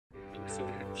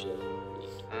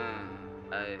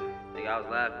Hey, nigga, I was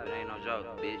laughing, but it ain't no joke,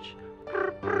 bitch.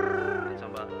 You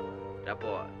talking about that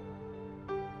part?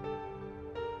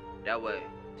 That way.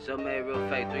 Something made real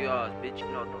fake 3 hours, bitch. You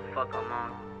know what the fuck I'm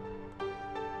on.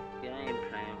 Yeah, I ain't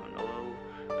playing with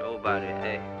nobody.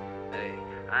 Hey,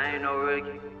 I ain't no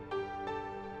rookie.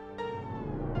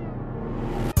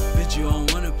 Bitch, you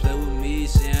don't wanna play with me,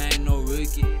 say I ain't no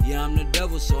rookie. Yeah, I'm the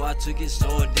devil, so I took his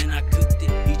sword, then I cooked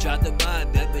it. He tried to buy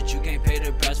it back, but you can't pay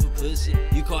the price for pussy.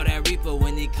 You call that reaper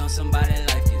when it comes somebody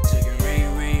like you. Took it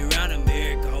ring round a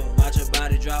miracle. Watch her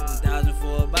body drop 1,000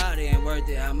 for a body, ain't worth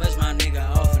it. How much my nigga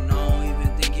off, and I don't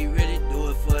even think he really do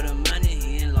it for the money.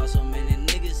 He ain't lost so many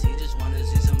niggas, he just wanna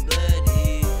see some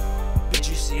bloody. Bitch,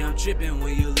 you see I'm tripping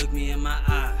when you look me in my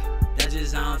eye. That's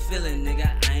just how I'm feeling, nigga,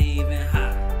 I ain't even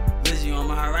high. Lizzie on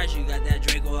my right, you got that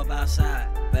Draco up outside.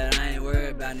 But I ain't worried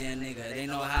about that nigga, they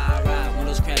know how I ride.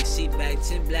 Windows crack, seat back,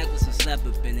 10 black with some slap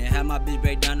up in it. Have my bitch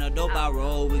break down the dope I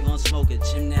roll, we gon' smoke a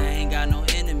chimney. I ain't got no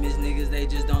enemies, niggas, they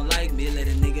just don't like me. Let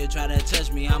a nigga try to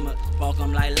touch me, I'ma spark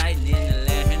him like lightning. The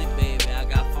left-handed baby, I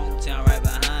got Funk Town right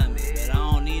behind me. But I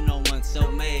don't need no one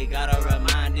so-made, gotta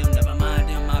remind them. Never mind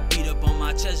them, I beat up on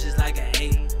my chest just like an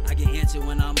 8. I get hinted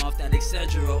when I'm off that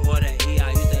Excedrin or the E. I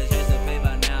used to chase the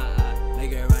paper, now I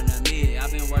make it run to me.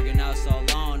 I've been working out so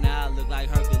long, now I look like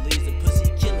Hercules, the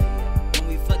pussy killing me. When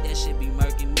we fuck, that shit be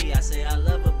murking me. I say I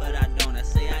love her, but I don't. I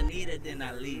say I need her, then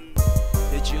I leave.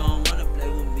 Bitch, you don't wanna play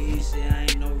with me, say I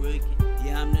ain't no rookie.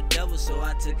 Yeah, I'm the devil, so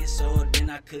I took his sword, then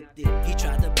I cooked it. He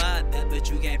tried to buy it back, but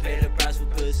you can't pay the price for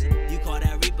pussy. You call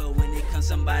that reaper when it comes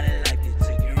somebody like it.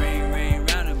 Took it ring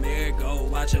round a miracle.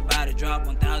 Watch her body drop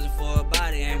 1,000 for a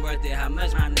body, ain't worth it. How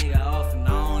much my nigga off, and I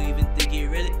don't even think he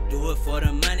really do it for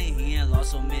the money. He ain't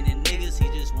lost so many niggas, he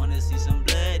just wanna see some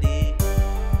bloody.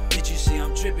 Bitch, you see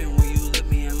I'm tripping when you